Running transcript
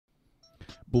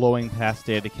Blowing past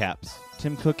data caps.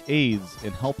 Tim Cook aids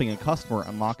in helping a customer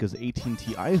unlock his at&t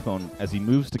iPhone as he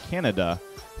moves to Canada.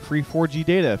 Free 4G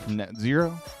data from Net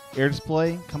Zero.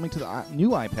 AirDisplay coming to the new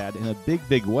iPad in a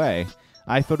big way.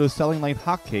 iPhotos selling like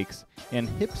hotcakes. And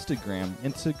Hipstagram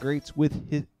integrates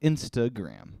with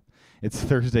Instagram. It's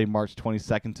Thursday, March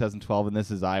 22nd, 2012, and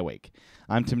this is iWake.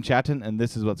 I'm Tim Chaten, and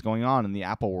this is what's going on in the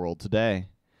Apple world today.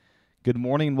 Good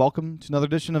morning and welcome to another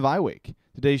edition of iWake.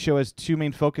 Today's show has two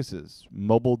main focuses: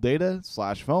 mobile data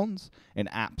 / phones and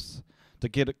apps. To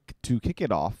kick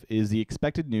it off is the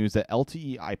expected news that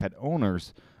LTE iPad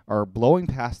owners are blowing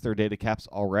past their data caps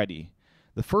already.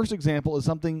 The first example is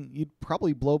something you'd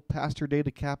probably blow past your data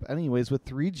cap anyways with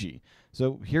 3G.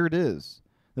 So here it is.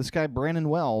 This guy, Brandon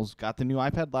Wells, got the new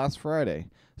iPad last Friday,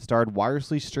 started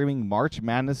wirelessly streaming March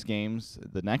Madness games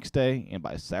the next day, and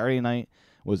by Saturday night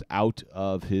was out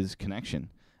of his connection,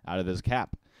 out of his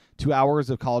cap. 2 hours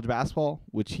of college basketball,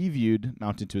 which he viewed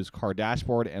mounted to his car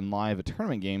dashboard and live at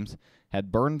tournament games,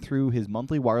 had burned through his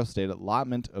monthly wireless data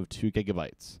allotment of 2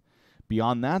 gigabytes.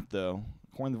 Beyond that, though,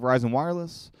 according to Verizon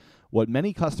Wireless, what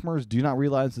many customers do not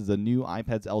realize is the new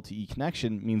iPad's LTE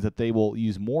connection means that they will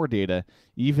use more data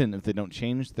even if they don't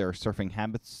change their surfing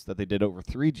habits that they did over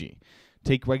 3G.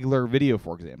 Take regular video,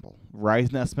 for example.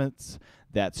 Verizon estimates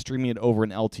that streaming it over an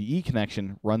LTE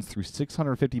connection runs through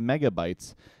 650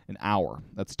 megabytes an hour.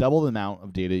 That's double the amount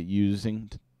of data using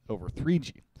over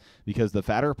 3G because the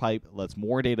fatter pipe lets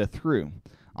more data through.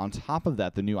 On top of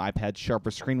that, the new iPad's sharper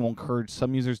screen will encourage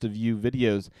some users to view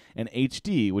videos in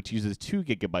HD, which uses 2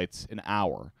 gigabytes an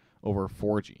hour over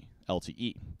 4G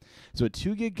LTE. So a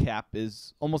 2 gig cap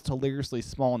is almost hilariously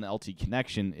small in an LTE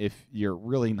connection if you're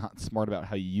really not smart about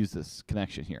how you use this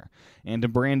connection here. And to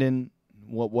Brandon,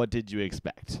 what did you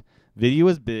expect? Video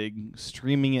is big.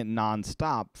 Streaming it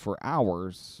nonstop for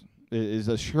hours is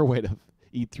a sure way to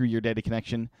eat through your data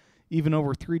connection, even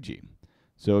over 3G.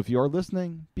 So if you are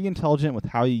listening, be intelligent with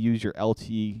how you use your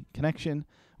LTE connection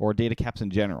or data caps in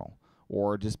general,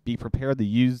 or just be prepared to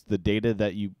use the data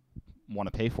that you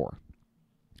want to pay for.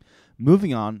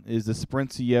 Moving on is the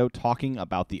Sprint CEO talking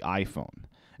about the iPhone.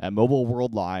 At Mobile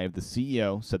World Live, the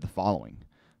CEO said the following: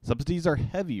 subsidies are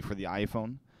heavy for the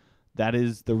iPhone. That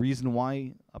is the reason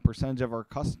why a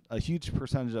huge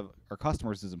percentage of our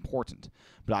customers is important.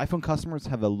 But iPhone customers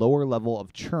have a lower level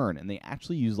of churn, and they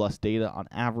actually use less data on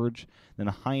average than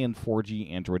a high-end 4G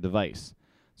Android device.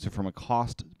 So from a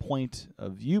cost point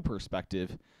of view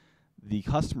perspective, the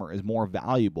customer is more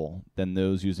valuable than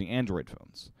those using Android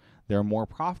phones. They're more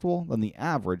profitable than the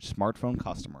average smartphone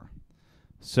customer.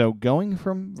 So going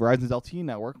from Verizon's LTE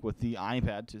network with the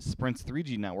iPad to Sprint's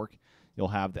 3G network, you'll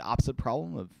have the opposite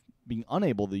problem of being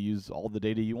unable to use all the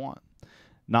data you want.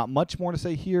 Not much more to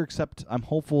say here, except I'm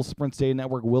hopeful Sprint's data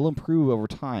network will improve over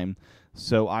time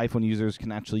so iPhone users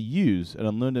can actually use an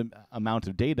unlimited amount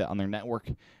of data on their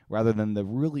network rather than the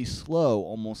really slow,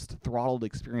 almost throttled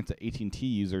experience that at&t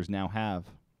users now have.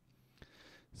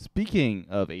 Speaking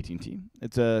of at&t,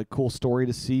 it's a cool story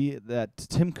to see that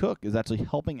Tim Cook is actually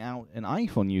helping out an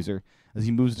iPhone user as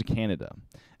he moves to Canada.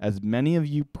 As many of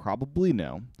you probably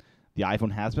know, the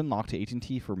iPhone has been locked to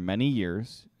at&t for many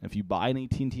years. If you buy an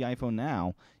at&t iPhone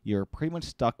now, you're pretty much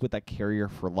stuck with that carrier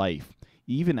for life,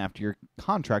 even after your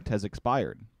contract has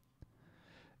expired.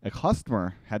 A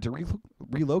customer had to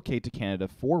relocate to Canada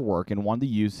for work and wanted to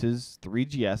use his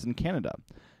 3GS in Canada.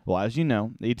 Well, as you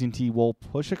know, at&t will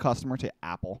push a customer to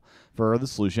Apple for the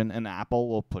solution, and Apple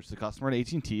will push the customer to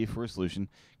at&t for a solution,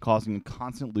 causing a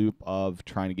constant loop of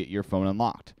trying to get your phone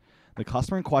unlocked. The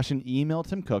customer in question emailed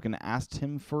Tim Cook and asked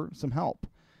him for some help.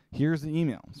 Here's the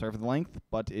email. Sorry for the length,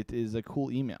 but it is a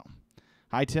cool email.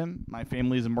 Hi, Tim. My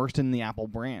family is immersed in the Apple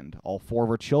brand. All 4 of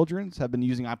our children have been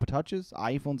using iPod Touches,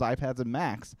 iPhones, iPads, and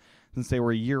Macs since they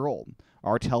were a year old.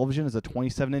 Our television is a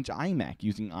 27-inch iMac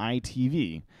using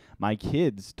iTV. My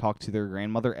kids talk to their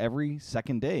grandmother every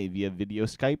second day via video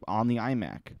Skype on the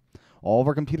iMac. All of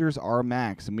our computers are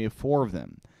Macs, and we have 4 of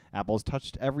them. Apple has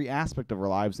touched every aspect of our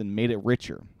lives and made it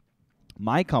richer.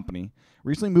 My company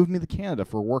recently moved me to Canada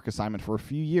for a work assignment for a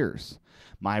few years.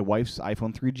 My wife's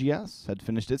iPhone 3GS had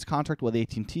finished its contract with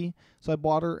at&t, so I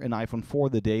bought her an iPhone 4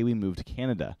 the day we moved to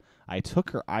Canada. I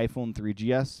took her iPhone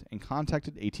 3GS and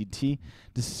contacted at&t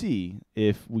to see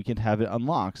if we could have it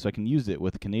unlocked so I can use it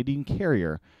with a Canadian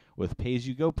carrier with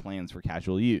pay-as-you-go plans for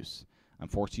casual use. I'm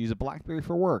forced to use a BlackBerry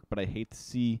for work, but I hate to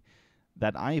see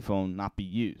that iPhone not be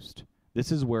used.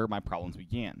 This is where my problems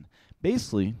began.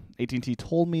 Basically, at&t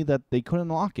told me that they couldn't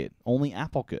unlock it. Only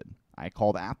Apple could. I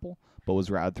called Apple, but was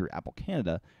routed through Apple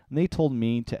Canada, and they told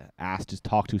me to ask to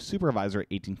talk to a supervisor at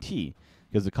at&t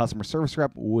because the customer service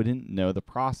rep wouldn't know the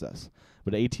process.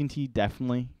 But at&t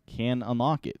definitely can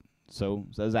unlock it. So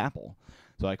says Apple.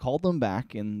 So I called them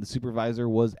back, and the supervisor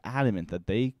was adamant that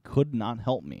they could not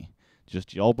help me. Just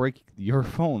jailbreak your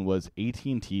phone was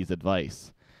AT&T's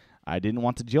advice. I didn't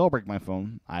want to jailbreak my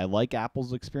phone. I like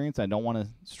Apple's experience. I don't want to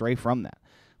stray from that.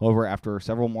 However, after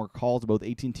several more calls to both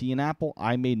AT&T and Apple,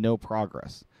 I made no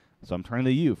progress. So I'm turning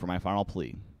to you for my final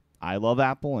plea. I love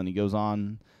Apple, and he goes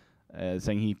on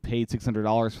saying he paid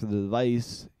 $600 for the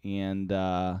device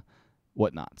and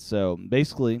whatnot. So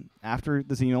basically, after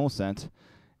this email was sent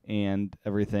and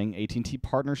everything, AT&T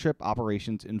Partnership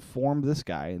Operations informed this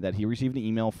guy that he received an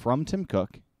email from Tim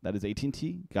Cook. That is,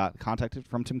 AT&T got contacted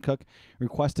from Tim Cook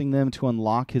requesting them to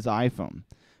unlock his iPhone.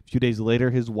 A few days later,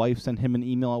 his wife sent him an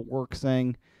email at work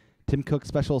saying, Tim Cook's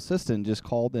special assistant just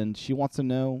called and she wants to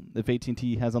know if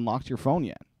AT&T has unlocked your phone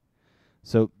yet.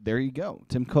 So there you go.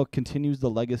 Tim Cook continues the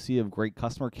legacy of great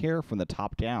customer care from the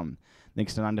top down.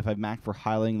 Thanks to 9to5Mac for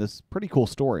highlighting this pretty cool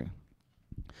story.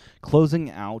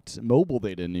 Closing out mobile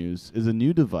data news is a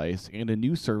new device and a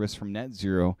new service from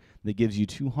NetZero that gives you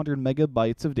 200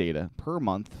 megabytes of data per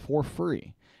month for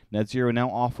free. NetZero now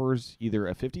offers either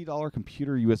a $50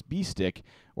 computer USB stick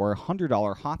or a $100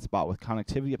 hotspot with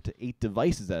connectivity up to 8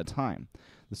 devices at a time.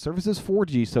 The service is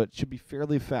 4G, so it should be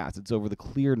fairly fast. It's over the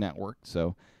Clear network,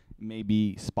 so it may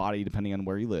be spotty depending on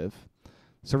where you live.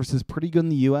 The service is pretty good in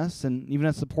the U.S. and even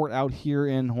has support out here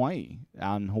in Hawaii,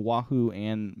 on Oahu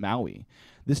and Maui.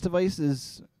 This device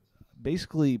is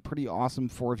basically pretty awesome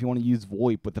for if you want to use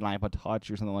VoIP with an iPod Touch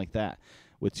or something like that.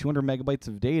 With 200 megabytes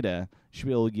of data, you should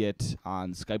be able to get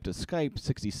on Skype to Skype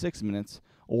 66 minutes,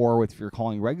 or if you're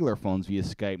calling regular phones via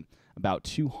Skype, about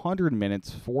 200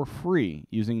 minutes for free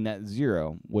using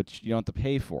NetZero, which you don't have to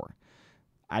pay for.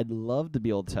 I'd love to be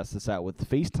able to test this out with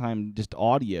FaceTime, just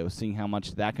audio, seeing how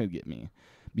much that could get me.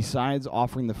 Besides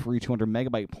offering the free 200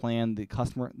 megabyte plan, the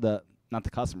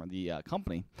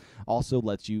company also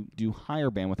lets you do higher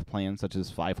bandwidth plans such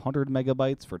as 500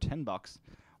 megabytes for $10,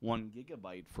 1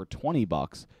 gigabyte for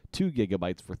 $20, 2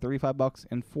 gigabytes for $35,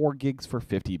 and 4 gigs for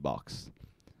 $50.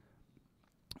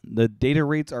 The data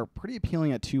rates are pretty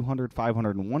appealing at 200,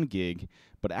 500, and 1 gig,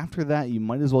 but after that, you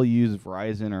might as well use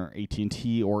Verizon or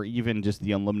AT&T or even just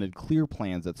the unlimited Clear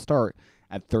plans that start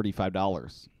at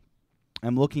 $35.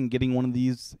 I'm looking at getting one of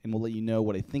these, and we'll let you know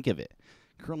what I think of it.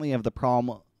 Currently, I have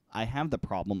the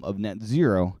problem of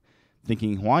NetZero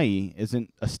thinking Hawaii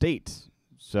isn't a state,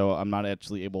 so I'm not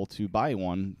actually able to buy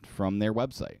one from their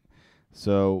website.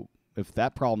 So if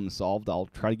that problem is solved, I'll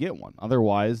try to get one.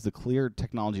 Otherwise, the Clear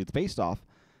technology it's based off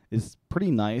is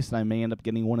pretty nice, and I may end up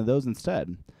getting one of those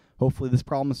instead. Hopefully this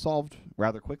problem is solved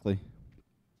rather quickly.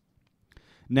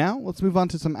 Now, let's move on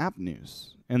to some app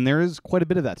news, and there is quite a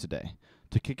bit of that today.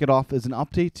 To kick it off is an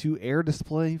update to Air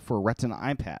Display for Retina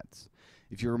iPads.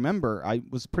 If you remember, I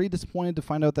was pretty disappointed to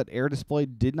find out that Air Display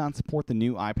did not support the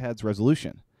new iPad's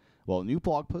resolution. Well, a new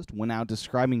blog post went out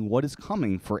describing what is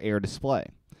coming for Air Display.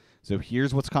 So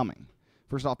here's what's coming.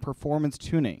 First off, performance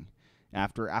tuning.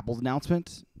 After Apple's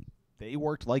announcement, they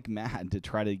worked like mad to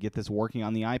try to get this working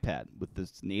on the iPad with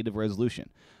this native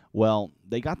resolution. Well,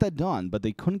 they got that done, but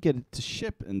they couldn't get it to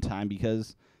ship in time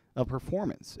because of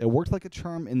performance. It worked like a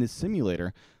charm in the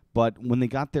simulator, but when they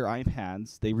got their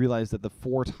iPads, they realized that the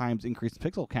 4 times increased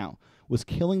pixel count was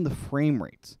killing the frame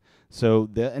rates. So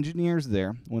the engineers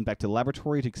there went back to the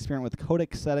laboratory to experiment with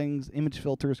codec settings, image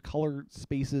filters, color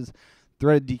spaces,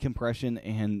 threaded decompression,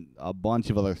 and a bunch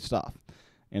of other stuff.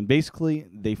 And basically,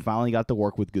 they finally got to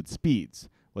work with good speeds.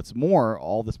 What's more,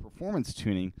 all this performance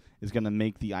tuning is going to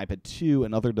make the iPad 2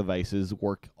 and other devices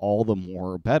work all the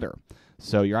more better.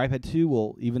 So your iPad 2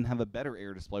 will even have a better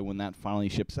Air Display when that finally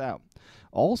ships out.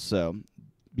 Also,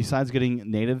 besides getting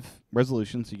native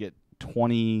resolution, so you get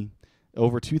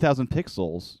over 2,000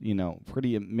 pixels,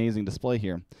 pretty amazing display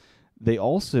here. They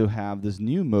also have this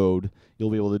new mode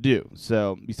you'll be able to do.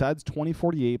 So besides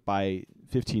 2048 by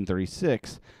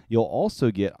 1536, you'll also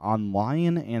get on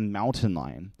Lion and Mountain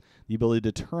Lion the ability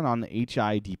to turn on the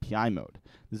HI DPI mode.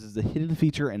 This is a hidden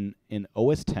feature in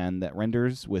OS X that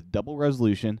renders with double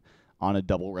resolution on a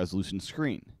double resolution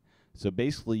screen. So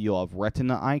basically, you'll have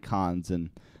Retina icons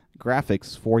and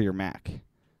graphics for your Mac.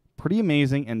 Pretty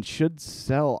amazing and should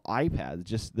sell iPads,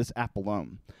 just this app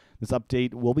alone. This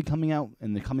update will be coming out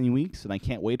in the coming weeks, and I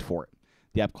can't wait for it.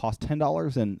 The app costs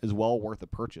 $10 and is well worth a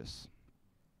purchase.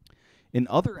 In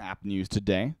other app news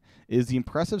today is the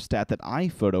impressive stat that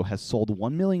iPhoto has sold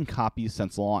 1 million copies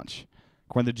since launch.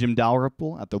 According to Jim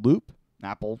Dalrymple at The Loop,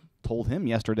 Apple told him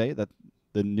yesterday that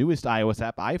the newest iOS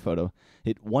app, iPhoto,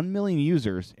 hit 1 million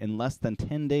users in less than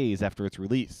 10 days after its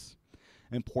release.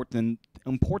 Important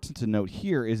to note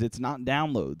here is it's not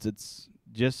downloads. It's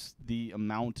just the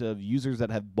amount of users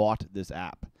that have bought this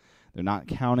app. They're not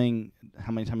counting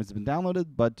how many times it's been downloaded,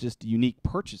 but just unique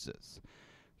purchases.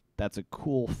 That's a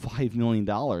cool $5 million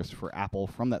for Apple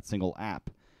from that single app.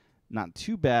 Not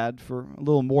too bad for a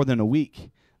little more than a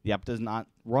week. The app does not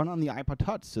run on the iPod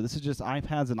Touch, so this is just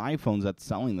iPads and iPhones that's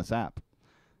selling this app.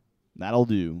 That'll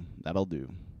do. That'll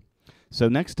do. So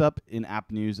next up in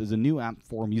app news is a new app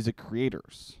for music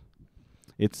creators.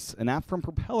 It's an app from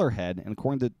Propellerhead, and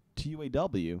according to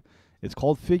TUAW, it's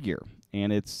called Figure,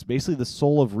 and it's basically the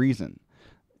soul of reason.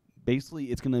 Basically,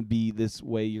 it's going to be this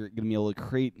way you're going to be able to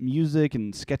create music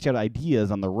and sketch out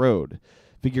ideas on the road.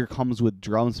 Figure comes with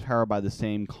drums powered by the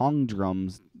same Kong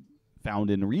drums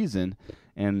found in Reason,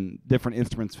 and different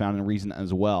instruments found in Reason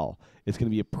as well. It's going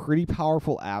to be a pretty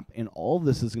powerful app, and all of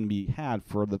this is going to be had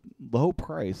for the low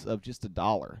price of just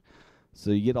 $1.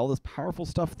 So you get all this powerful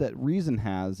stuff that Reason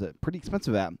has, a pretty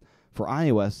expensive app for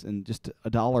iOS, and just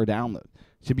 $1 download.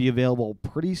 Should be available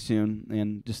pretty soon,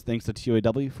 and just thanks to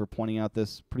TUAW for pointing out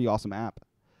this pretty awesome app.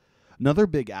 Another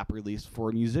big app release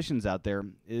for musicians out there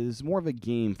is more of a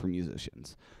game for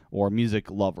musicians or music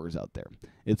lovers out there.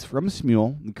 It's from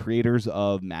Smule, the creators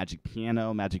of Magic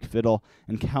Piano, Magic Fiddle,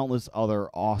 and countless other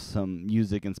awesome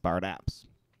music-inspired apps.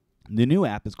 The new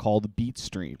app is called Beat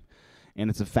Stream,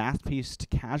 and it's a fast-paced,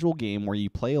 casual game where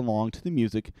you play along to the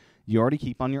music you already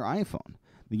keep on your iPhone.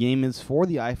 The game is for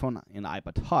the iPhone and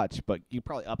iPod Touch, but you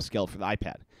probably upscale for the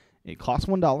iPad. It costs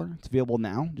 $1. It's available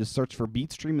now. Just search for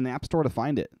Beat Stream in the App Store to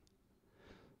find it.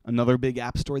 Another big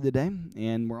app story of the day,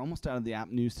 and we're almost out of the app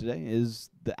news today, is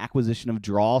the acquisition of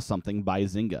Draw Something by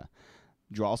Zynga.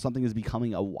 Draw Something is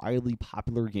becoming a widely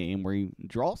popular game where you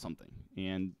draw something,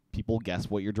 and people guess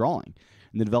what you're drawing.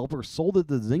 And the developer sold it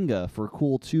to Zynga for a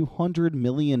cool $200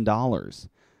 million.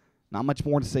 Not much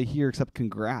more to say here except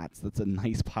congrats. That's a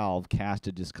nice pile of cash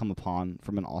to just come upon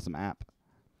from an awesome app.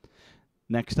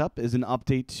 Next up is an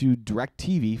update to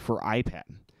DirecTV for iPad.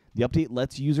 The update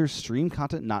lets users stream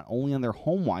content not only on their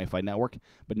home Wi-Fi network,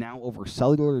 but now over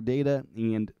cellular data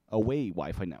and away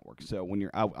Wi-Fi network. So when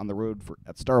you're out on the road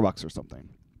at Starbucks or something.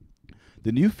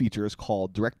 The new feature is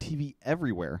called DirecTV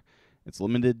Everywhere. It's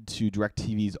limited to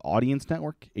DirecTV's Audience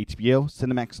Network, HBO,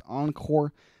 Cinemax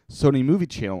Encore, Sony Movie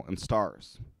Channel, and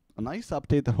Starz. A nice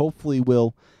update that hopefully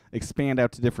will expand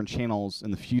out to different channels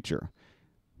in the future.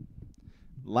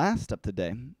 Last up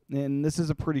today, and this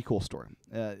is a pretty cool story,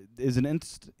 is an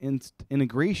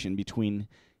integration between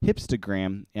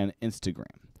Hipstagram and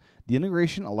Instagram. The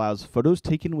integration allows photos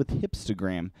taken with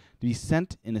Hipstagram to be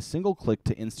sent in a single click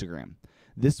to Instagram.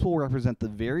 This will represent the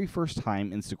very first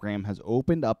time Instagram has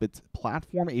opened up its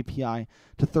platform API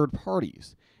to third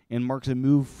parties, and marks a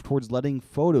move towards letting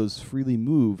photos freely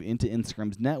move into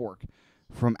Instagram's network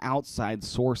from outside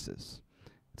sources.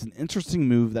 It's an interesting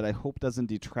move that I hope doesn't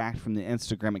detract from the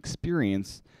Instagram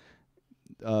experience,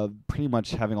 pretty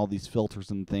much having all these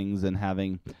filters and things and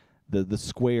having the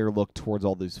square look towards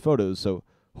all these photos. So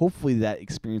hopefully that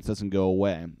experience doesn't go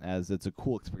away, as it's a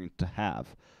cool experience to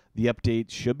have. The update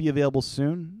should be available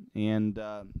soon, and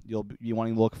you'll be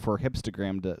wanting to look for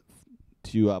Hipstagram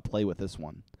to play with this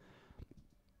one.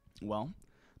 Well,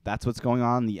 that's what's going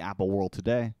on in the Apple world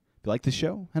today. If you like the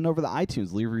show, head over to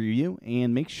iTunes, leave a review,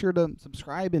 and make sure to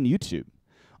subscribe in YouTube.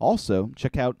 Also,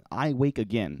 check out iWake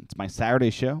Again. It's my Saturday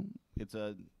show. It's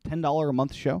a $10 a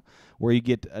month show where you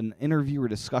get an interview or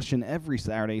discussion every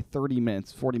Saturday, 30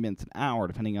 minutes, 40 minutes, an hour,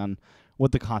 depending on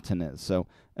what the content is. So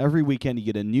every weekend you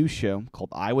get a new show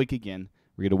called iWake Again.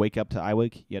 We're going to wake up to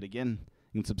iWake yet again.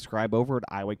 You can subscribe over at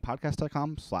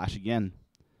iWakePodcast.com/again.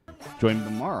 Join me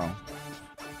tomorrow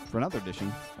for another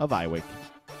edition of iWake.